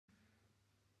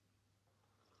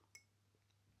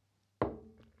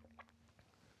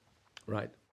Right.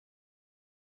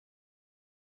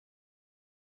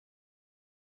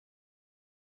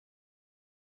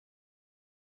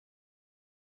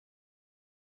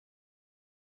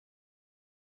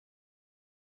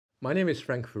 My name is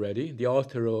Frank Furedi, the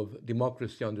author of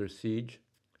Democracy Under Siege,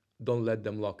 Don't Let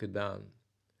Them Lock It Down.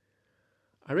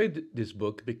 I read this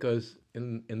book because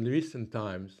in recent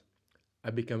times I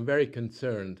become very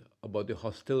concerned about the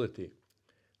hostility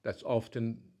that's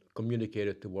often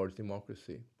communicated towards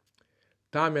democracy.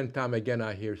 Time and time again,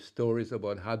 I hear stories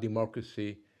about how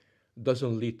democracy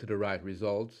doesn't lead to the right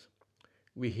results.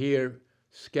 We hear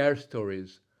scare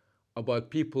stories about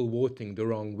people voting the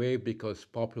wrong way because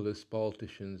populist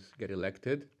politicians get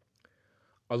elected.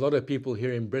 A lot of people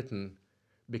here in Britain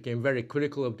became very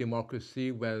critical of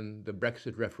democracy when the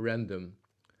Brexit referendum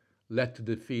led to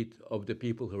the defeat of the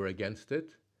people who were against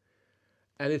it.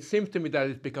 And it seems to me that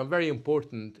it's become very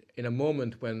important in a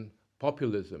moment when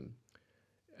populism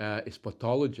is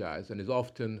pathologized and is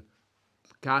often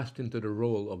cast into the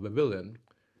role of a villain,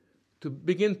 to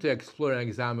begin to explore and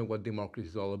examine what democracy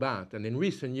is all about. And in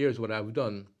recent years, what I've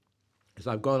done is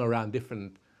I've gone around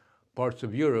different parts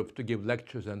of Europe to give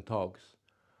lectures and talks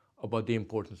about the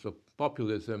importance of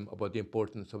populism, about the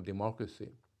importance of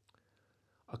democracy.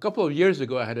 A couple of years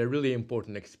ago, I had a really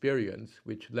important experience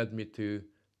which led me to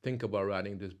think about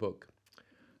writing this book.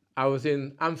 I was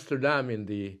in Amsterdam in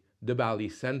the De Bali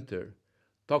Center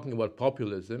talking about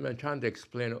populism and trying to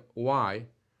explain why,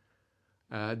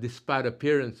 despite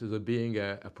appearances of being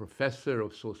a professor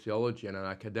of sociology and an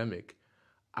academic,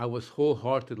 I was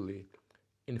wholeheartedly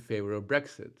in favor of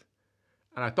Brexit.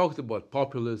 And I talked about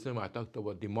populism, I talked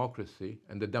about democracy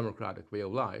and the democratic way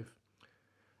of life.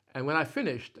 And when I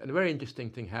finished, a very interesting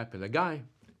thing happened. A guy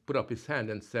put up his hand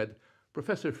and said,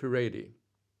 "Professor Furedi,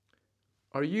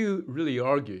 are you really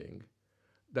arguing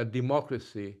that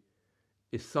democracy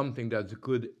is something that's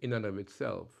good in and of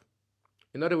itself?"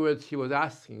 In other words, he was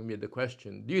asking me the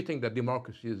question, do you think that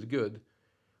democracy is good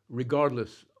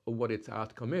regardless of what its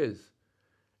outcome is?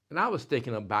 And I was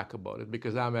taken aback about it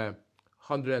because I'm a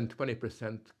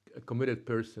 120% committed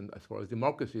person as far as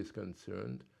democracy is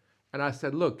concerned. And I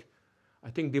said, look, I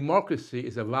think democracy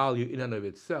is a value in and of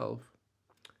itself,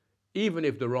 even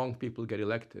if the wrong people get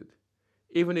elected.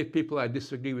 Even if people I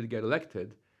disagree with get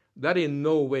elected, that in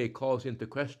no way calls into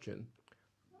question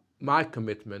my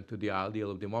commitment to the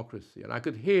ideal of democracy. And I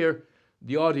could hear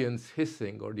the audience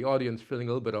hissing or the audience feeling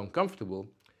a little bit uncomfortable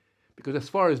because as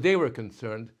far as they were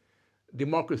concerned,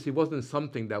 democracy wasn't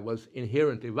something that was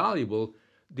inherently valuable.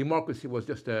 Democracy was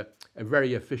just a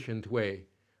very efficient way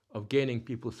of gaining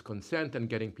people's consent and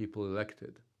getting people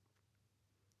elected.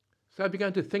 So I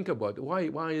began to think about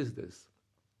why is this?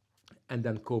 And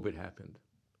then COVID happened.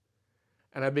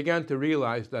 And I began to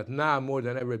realize that now more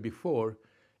than ever before,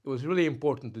 it was really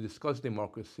important to discuss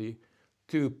democracy,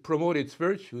 to promote its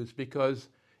virtues, because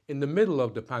in the middle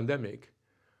of the pandemic,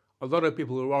 a lot of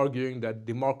people were arguing that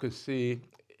democracy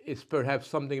is perhaps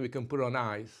something we can put on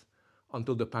ice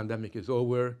until the pandemic is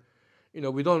over.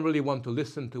 We don't really want to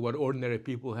listen to what ordinary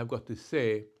people have got to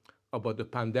say about the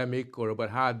pandemic or about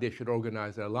how they should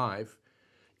organize their life.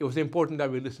 It was important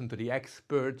that we listen to the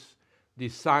experts, the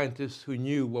scientists who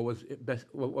knew what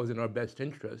was in our best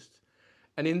interest.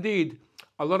 And indeed,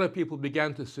 a lot of people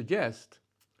began to suggest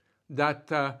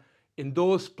that in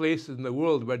those places in the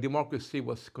world where democracy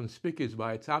was conspicuous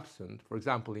by its absence, for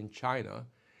example, in China,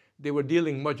 they were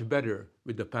dealing much better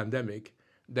with the pandemic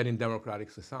than in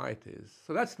democratic societies.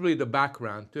 So that's really the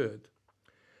background to it.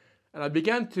 And I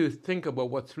began to think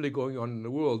about what's really going on in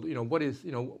the world,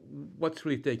 what's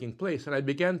really taking place. And I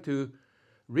began to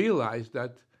realize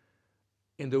that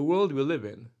in the world we live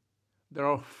in, there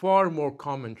are far more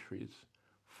commentaries,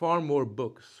 far more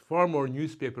books, far more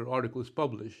newspaper articles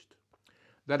published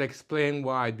that explain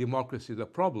why democracy is a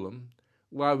problem,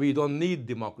 why we don't need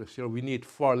democracy or we need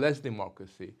far less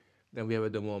democracy than we have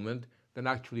at the moment, than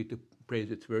actually to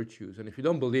praise its virtues. And if you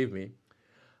don't believe me,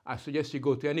 I suggest you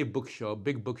go to any bookshop,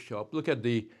 big bookshop, look at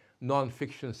the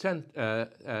non-fiction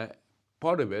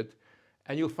part of it,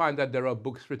 and you'll find that there are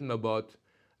books written about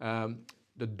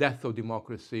the death of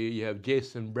democracy. You have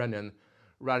Jason Brennan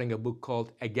writing a book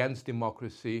called Against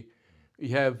Democracy. You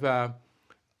have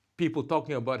people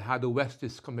talking about how the West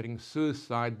is committing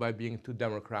suicide by being too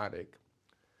democratic.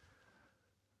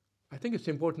 I think it's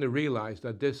important to realize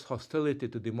that this hostility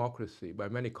to democracy by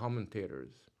many commentators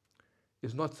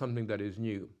is not something that is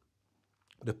new.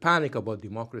 The panic about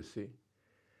democracy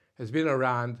has been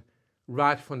around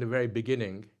right from the very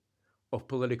beginning of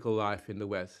political life in the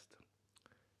West.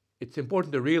 It's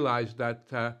important to realize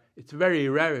that it's very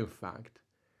rare, in fact,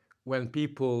 when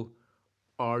people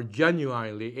are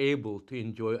genuinely able to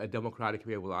enjoy a democratic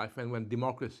way of life and when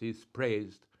democracy is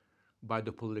praised by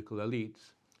the political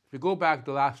elites. If we go back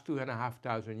the last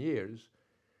 2,500 years,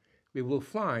 we will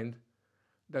find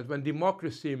that when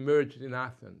democracy emerged in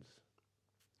Athens,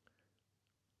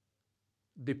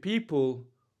 the people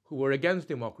who were against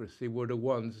democracy were the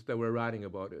ones that were writing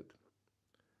about it.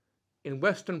 In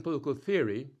Western political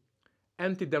theory,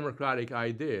 anti-democratic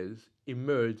ideas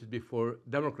emerged before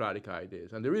democratic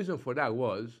ideas. And the reason for that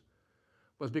was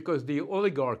because the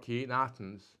oligarchy in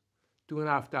Athens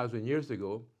 2,500 years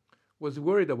ago was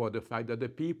worried about the fact that the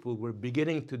people were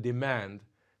beginning to demand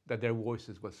that their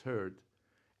voices was heard.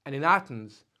 And in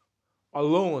Athens,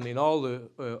 alone in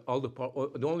the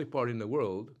only part in the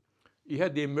world, you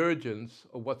had the emergence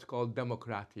of what's called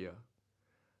demokratia.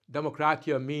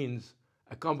 Demokratia means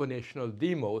a combination of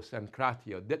demos and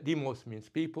kratia. Demos means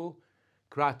people,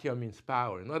 kratia means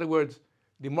power. In other words,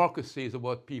 democracy is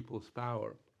about people's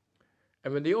power.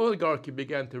 And when the oligarchy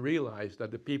began to realize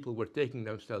that the people were taking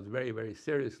themselves very, very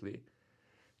seriously,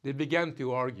 they began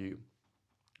to argue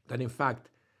that, in fact,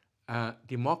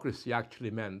 democracy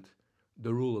actually meant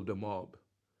the rule of the mob.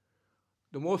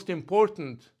 The most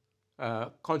important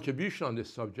contribution on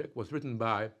this subject was written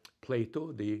by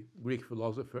Plato, the Greek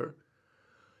philosopher,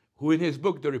 who in his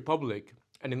book, The Republic,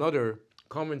 and in other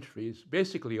commentaries,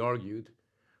 basically argued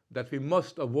that we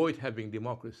must avoid having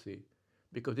democracy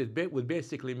because it would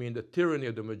basically mean the tyranny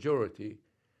of the majority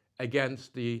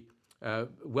against the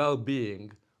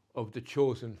well-being of the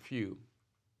chosen few.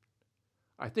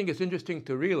 I think it's interesting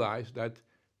to realize that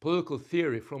political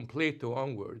theory from Plato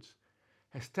onwards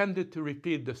has tended to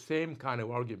repeat the same kind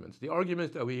of arguments. The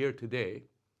arguments that we hear today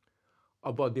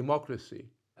about democracy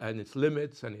and its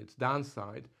limits and its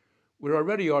downside were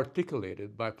already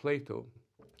articulated by Plato.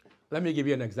 Let me give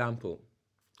you an example.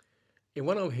 In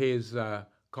one of his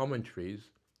commentaries,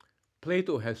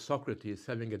 Plato has Socrates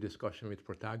having a discussion with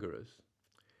Protagoras,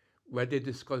 where they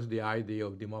discuss the idea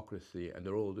of democracy and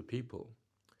the role of the people.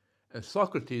 And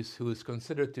Socrates, who is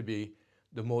considered to be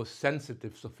the most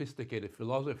sensitive, sophisticated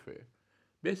philosopher,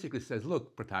 basically says,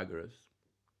 look, Protagoras,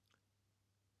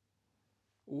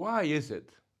 why is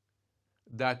it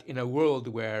that in a world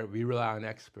where we rely on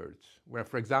experts, where,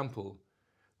 for example,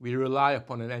 we rely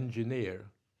upon an engineer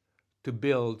to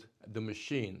build the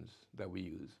machines that we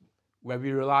use, where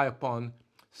we rely upon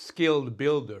skilled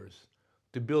builders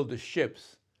to build the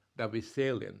ships that we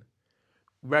sail in,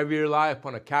 where we rely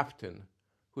upon a captain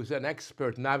who's an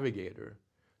expert navigator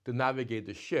to navigate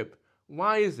the ship,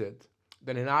 why is it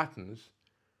that in Athens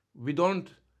we don't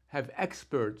have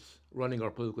experts running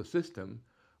our political system,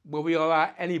 but we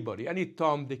allow anybody, any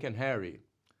Tom, Dick, and Harry,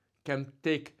 can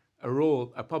take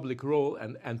a public role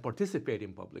and participate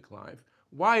in public life?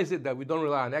 Why is it that we don't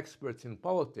rely on experts in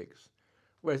politics,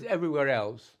 whereas everywhere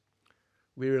else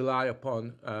we rely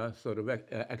upon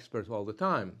experts all the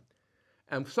time?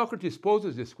 And Socrates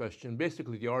poses this question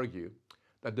basically to argue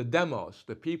that the demos,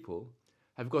 the people,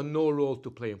 have got no role to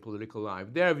play in political life.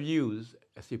 Their views,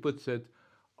 as he puts it,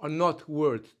 are not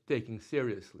worth taking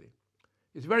seriously.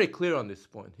 He's very clear on this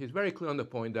point. He's very clear on the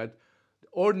point that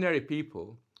ordinary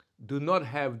people do not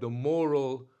have the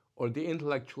moral or the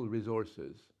intellectual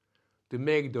resources to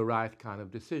make the right kind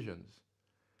of decisions.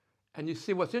 And you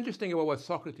see, what's interesting about what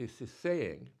Socrates is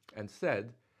saying and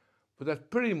said was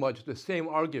that pretty much the same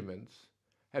arguments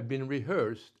have been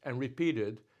rehearsed and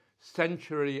repeated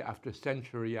century after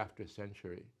century after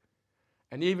century.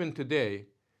 And even today,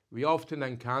 we often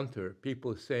encounter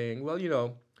people saying, well, you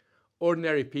know,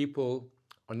 ordinary people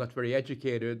are not very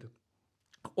educated.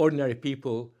 Ordinary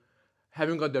people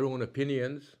haven't got their own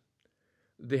opinions.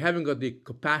 They haven't got the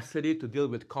capacity to deal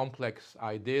with complex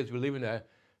ideas. We live in a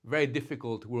very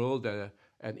difficult world,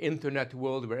 an internet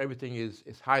world where everything is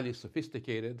highly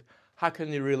sophisticated. How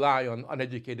can you rely on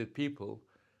uneducated people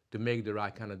to make the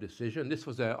right kind of decision? This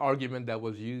was an argument that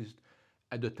was used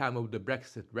at the time of the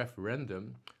Brexit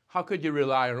referendum. How could you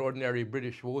rely on ordinary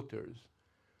British voters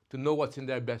to know what's in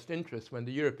their best interest when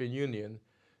the European Union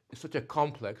is such a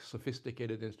complex,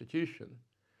 sophisticated institution?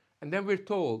 And then we're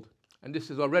told, and this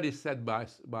is already said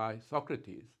by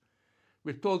Socrates,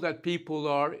 we're told that people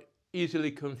are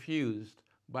easily confused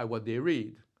by what they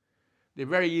read. They're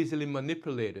very easily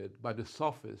manipulated by the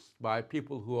sophists, by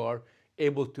people who are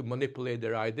able to manipulate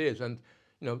their ideas. And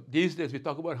these days we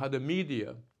talk about how the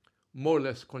media more or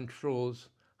less controls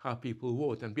how people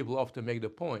vote. And people often make the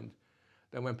point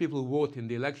that when people vote in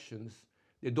the elections,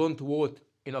 they don't vote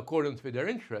in accordance with their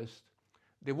interest.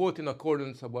 They vote in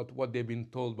accordance about what they've been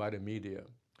told by the media.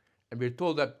 And we're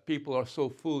told that people are so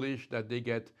foolish that they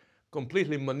get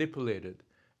completely manipulated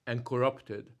and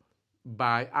corrupted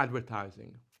by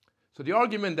advertising. So So the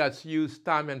argument that's used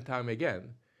time and time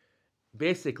again,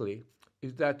 basically,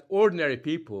 is that ordinary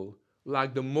people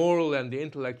lack the moral and the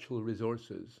intellectual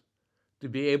resources to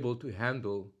be able to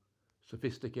handle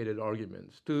sophisticated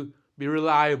arguments, to be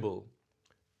reliable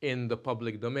in the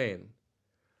public domain.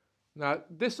 Now,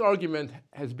 this argument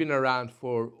has been around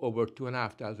for over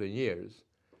 2,500 years,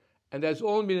 and there's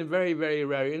only been very, very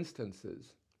rare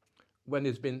instances when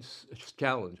it's been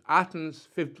challenged. Athens,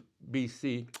 5th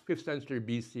century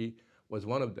BC, was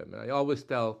one of them. And I always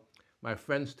tell my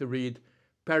friends to read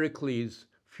Pericles'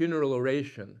 funeral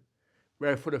oration,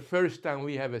 where for the first time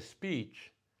we have a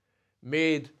speech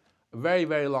made a very,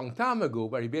 very long time ago,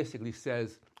 where he basically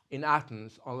says, in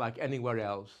Athens, unlike anywhere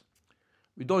else,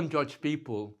 we don't judge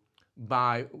people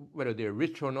by whether they're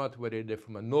rich or not, whether they're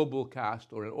from a noble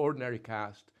caste or an ordinary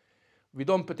caste. We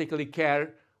don't particularly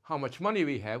care how much money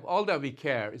we have. All that we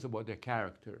care is about their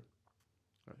character.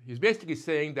 He's basically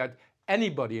saying that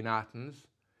anybody in Athens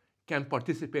can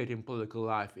participate in political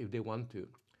life if they want to.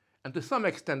 And to some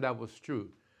extent that was true.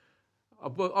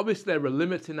 Obviously there were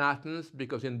limits in Athens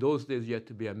because in those days you had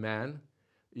to be a man,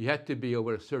 you had to be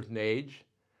over a certain age,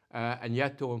 and you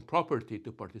had to own property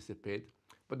to participate.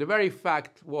 But the very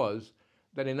fact was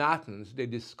that in Athens they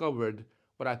discovered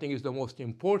what I think is the most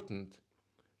important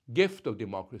gift of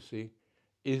democracy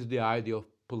is the idea of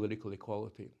political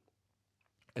equality.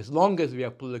 As long as we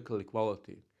have political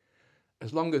equality,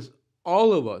 as long as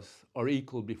all of us are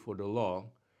equal before the law,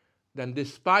 then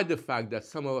despite the fact that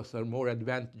some of us are more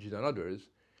advantaged than others,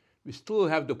 we still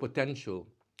have the potential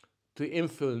to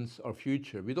influence our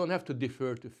future. We don't have to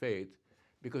defer to fate,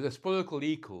 because as political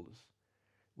equals,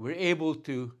 we're able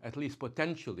to, at least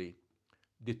potentially,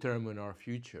 determine our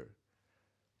future.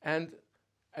 And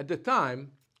at the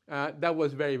time, that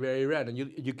was very, very rare. And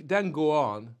you then go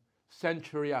on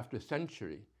century after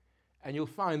century, and you'll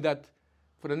find that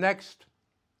for the next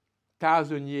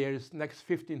 1,000 years, next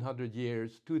 1,500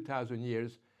 years, 2,000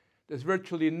 years, there's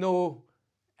virtually no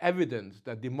evidence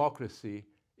that democracy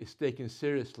is taken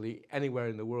seriously anywhere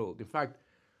in the world. In fact,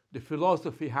 the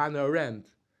philosopher Hannah Arendt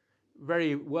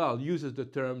very well uses the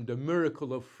term the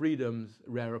miracle of freedom's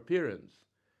rare appearance.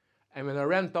 And when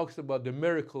Arendt talks about the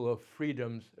miracle of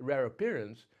freedom's rare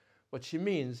appearance, what she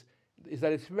means is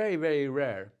that it's very, very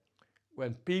rare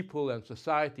when people and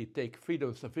society take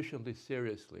freedom sufficiently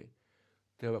seriously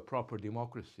to have a proper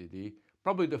democracy.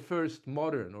 Probably the first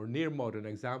modern or near-modern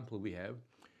example we have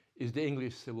is the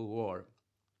English Civil War.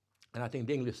 And I think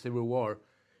the English Civil War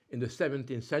in the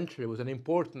 17th century was an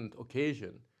important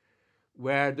occasion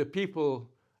where the people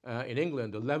in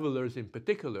England, the levelers in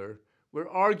particular, were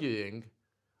arguing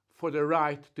for the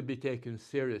right to be taken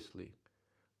seriously.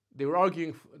 They were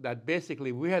arguing that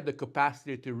basically we had the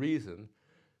capacity to reason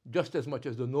just as much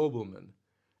as the noblemen.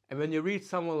 And when you read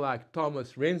someone like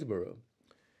Thomas Rainsborough,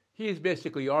 he is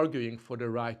basically arguing for the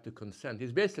right to consent.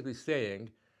 He's basically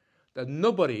saying that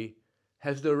nobody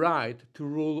has the right to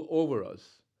rule over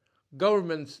us.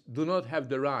 Governments do not have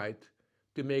the right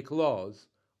to make laws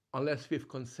unless we've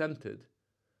consented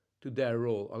to their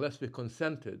role, unless we've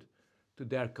consented to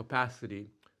their capacity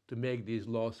to make these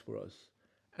laws for us.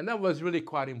 And that was really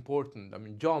quite important. I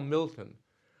mean, John Milton,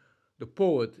 the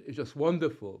poet, is just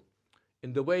wonderful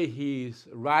in the way he's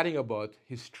writing about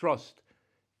his trust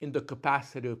in the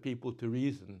capacity of people to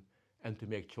reason and to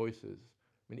make choices.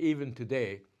 I mean, even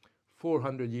today,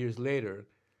 400 years later,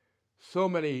 so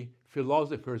many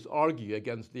philosophers argue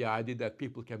against the idea that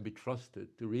people can be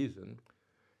trusted to reason.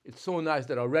 It's so nice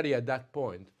that already at that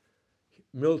point,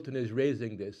 Milton is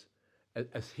raising this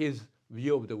as his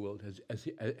view of the world,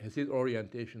 as his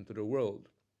orientation to the world.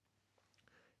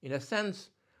 In a sense,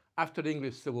 after the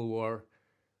English Civil War,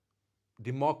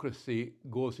 democracy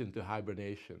goes into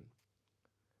hibernation.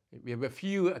 We have a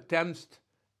few attempts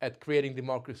at creating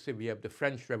democracy. We have the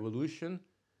French Revolution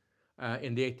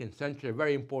in the 18th century, a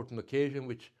very important occasion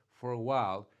which for a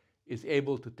while is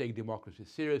able to take democracy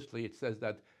seriously. It says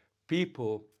that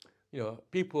people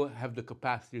have the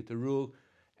capacity to rule,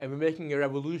 and we're making a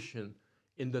revolution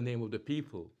in the name of the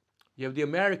people. You have the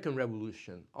American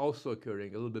Revolution also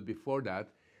occurring a little bit before that,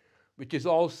 which is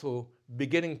also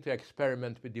beginning to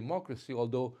experiment with democracy,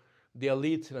 although the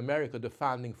elites in America, the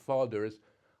founding fathers,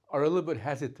 are a little bit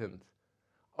hesitant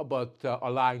about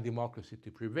allowing democracy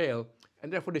to prevail,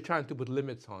 and therefore they're trying to put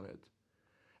limits on it.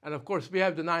 And of course, we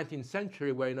have the 19th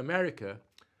century where in America,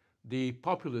 the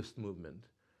populist movement,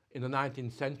 in the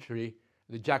 19th century,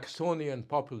 the Jacksonian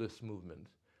populist movement,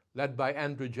 led by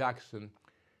Andrew Jackson,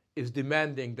 is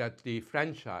demanding that the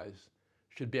franchise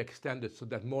should be extended so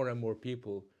that more and more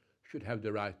people should have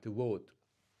the right to vote.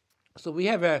 So we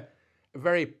have a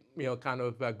very kind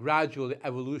of a gradual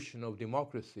evolution of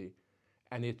democracy.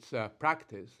 and its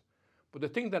practice. But the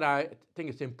thing that I think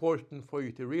is important for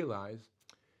you to realize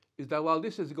is that while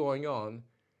this is going on,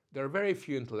 there are very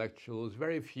few intellectuals,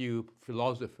 very few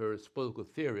philosophers, political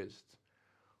theorists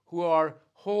who are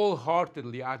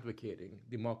wholeheartedly advocating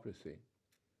democracy.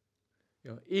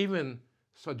 Even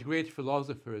such great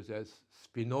philosophers as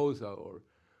Spinoza or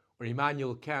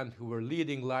Immanuel Kant, who were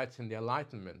leading lights in the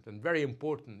Enlightenment and very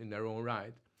important in their own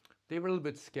right, they were a little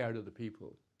bit scared of the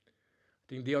people.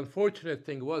 I think the unfortunate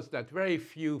thing was that very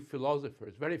few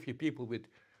philosophers, very few people with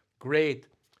great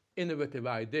innovative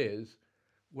ideas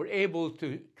were able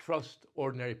to trust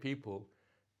ordinary people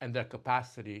and their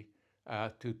capacity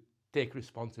to take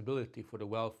responsibility for the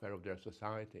welfare of their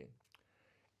society.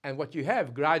 And what you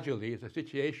have gradually is a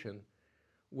situation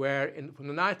where from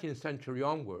the 19th century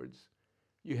onwards,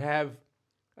 you have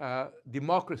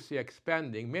democracy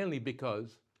expanding mainly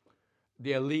because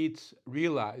the elites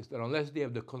realize that unless they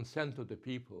have the consent of the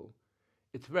people,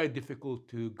 it's very difficult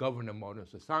to govern a modern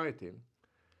society.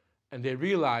 And they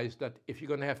realize that if you're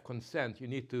going to have consent, you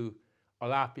need to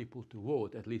allow people to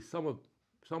vote, at least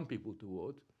some people to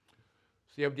vote.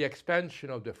 So you have the expansion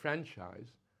of the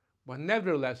franchise. But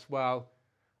nevertheless, while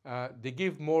they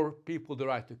give more people the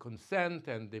right to consent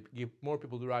and they give more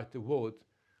people the right to vote,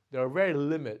 there are very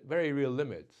real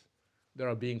limits that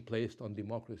are being placed on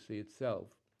democracy itself.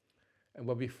 And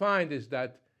what we find is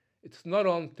that it's not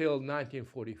until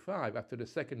 1945, after the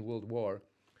Second World War,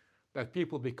 that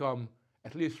people become,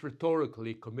 at least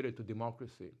rhetorically, committed to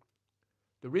democracy.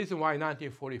 The reason why in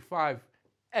 1945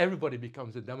 everybody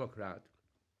becomes a Democrat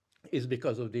is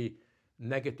because of the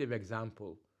negative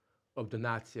example of the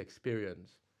Nazi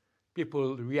experience.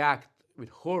 People react with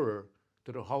horror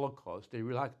to the Holocaust, they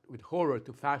react with horror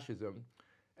to fascism,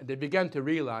 and they began to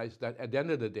realize that at the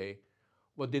end of the day,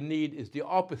 what they need is the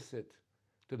opposite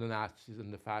to the Nazis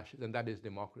and the fascists, and that is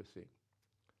democracy.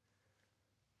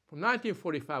 From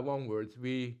 1945 onwards,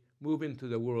 we move into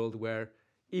the world where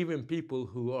even people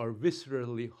who are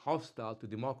viscerally hostile to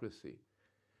democracy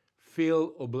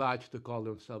feel obliged to call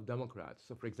themselves Democrats.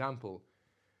 So, for example,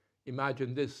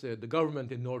 imagine this, the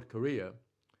government in North Korea,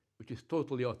 which is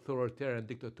totally authoritarian and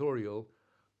dictatorial,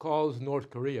 calls North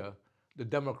Korea the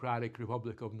Democratic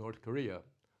Republic of North Korea.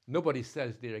 Nobody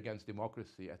says they're against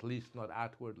democracy, at least not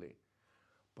outwardly.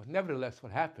 But nevertheless,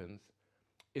 what happens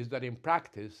is that in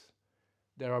practice,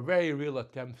 there are very real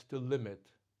attempts to limit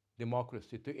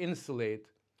democracy, to insulate,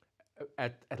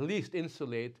 at least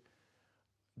insulate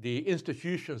the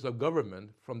institutions of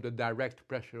government from the direct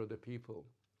pressure of the people.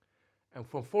 And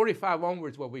from 45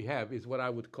 onwards, what we have is what I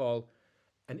would call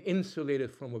an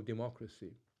insulated form of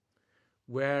democracy,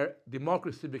 where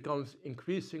democracy becomes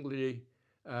increasingly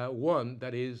one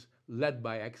that is led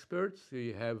by experts. So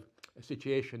you have a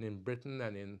situation in Britain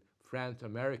and in France,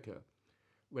 America,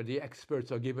 where the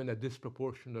experts are given a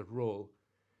disproportionate role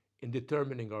in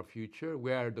determining our future,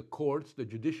 where the courts, the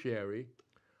judiciary,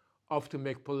 often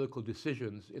make political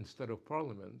decisions instead of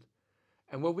parliament.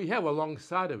 And what we have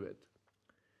alongside of it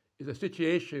is a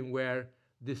situation where,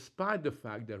 despite the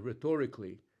fact that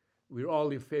rhetorically we're all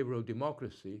in favor of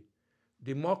democracy,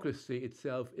 democracy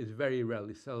itself is very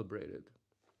rarely celebrated.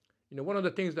 One of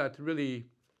the things that really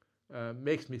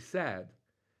makes me sad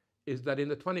is that in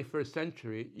the 21st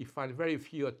century, you find very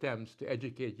few attempts to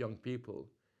educate young people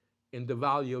in the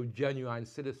value of genuine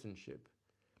citizenship.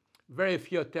 Very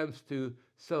few attempts to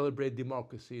celebrate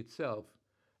democracy itself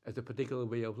as a particular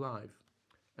way of life.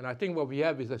 And I think what we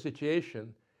have is a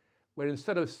situation where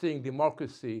instead of seeing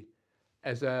democracy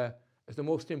as the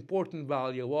most important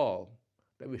value of all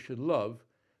that we should love,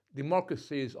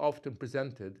 democracy is often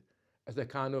presented as a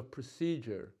kind of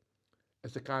procedure,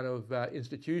 as a kind of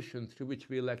institution through which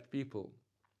we elect people.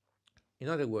 In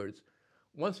other words,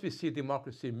 once we see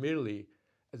democracy merely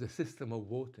as a system of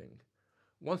voting,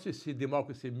 once we see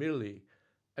democracy merely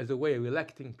as a way of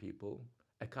electing people,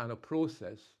 a kind of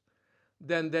process,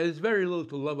 then there is very little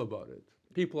to love about it.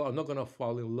 People are not going to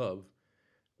fall in love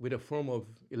with a form of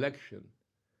election.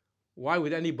 Why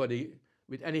would anybody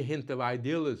with any hint of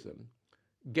idealism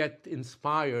get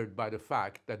inspired by the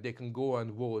fact that they can go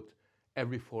and vote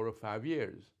every 4 or 5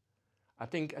 years? I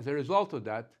think as a result of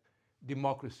that,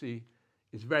 democracy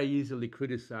is very easily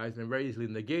criticized and very easily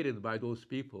negated by those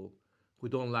people who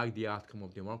don't like the outcome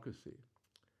of democracy.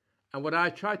 And what I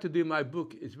try to do in my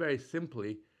book is very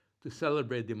simply to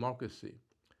celebrate democracy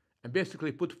and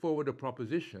basically put forward a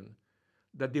proposition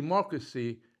that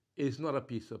democracy is not a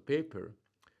piece of paper.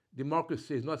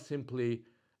 Democracy is not simply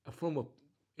a form of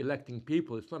electing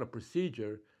people. It's not a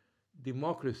procedure.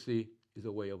 Democracy is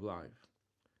a way of life.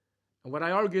 And what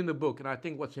I argue in the book, and I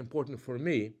think what's important for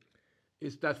me,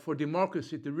 is that for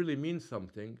democracy to really mean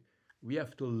something, we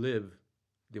have to live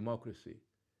democracy.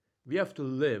 We have to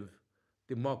live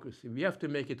democracy. We have to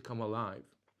make it come alive.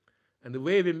 And the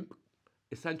way we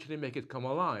essentially make it come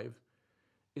alive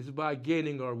is by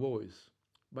gaining our voice,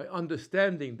 by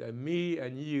understanding that me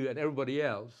and you and everybody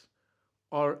else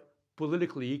are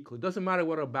politically equal. It doesn't matter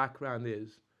what our background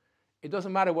is. It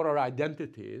doesn't matter what our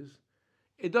identity is.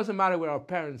 It doesn't matter where our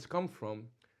parents come from.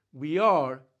 We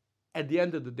are, at the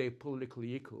end of the day,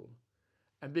 politically equal.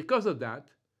 And because of that,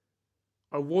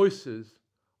 our voices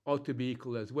ought to be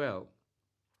equal as well.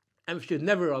 And we should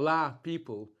never allow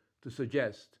people to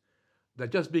suggest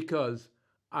that just because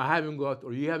I haven't got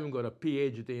or you haven't got a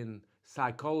PhD in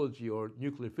psychology or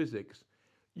nuclear physics,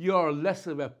 you are less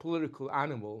of a political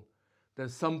animal than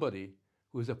somebody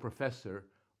who is a professor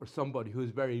or somebody who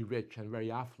is very rich and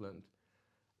very affluent.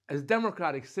 As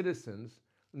democratic citizens,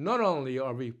 not only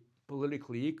are we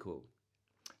politically equal,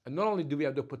 and not only do we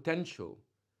have the potential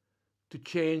to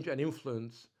change and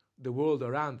influence the world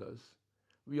around us,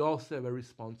 we also have a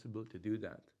responsibility to do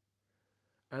that.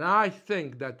 And I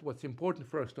think that what's important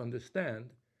for us to understand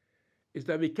is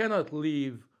that we cannot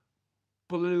leave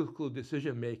political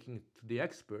decision making to the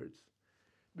experts.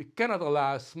 We cannot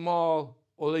allow a small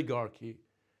oligarchy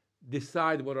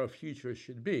decide what our future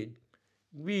should be.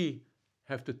 We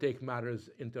have to take matters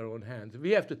into our own hands.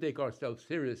 We have to take ourselves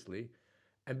seriously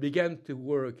and begin to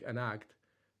work and act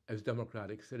as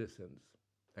democratic citizens.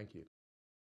 Thank you.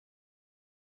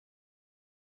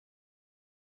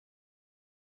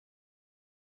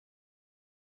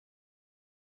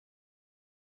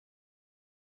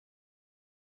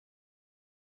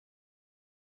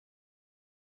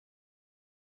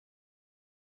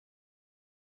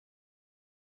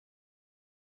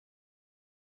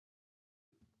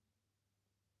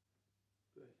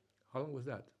 How long was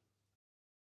that?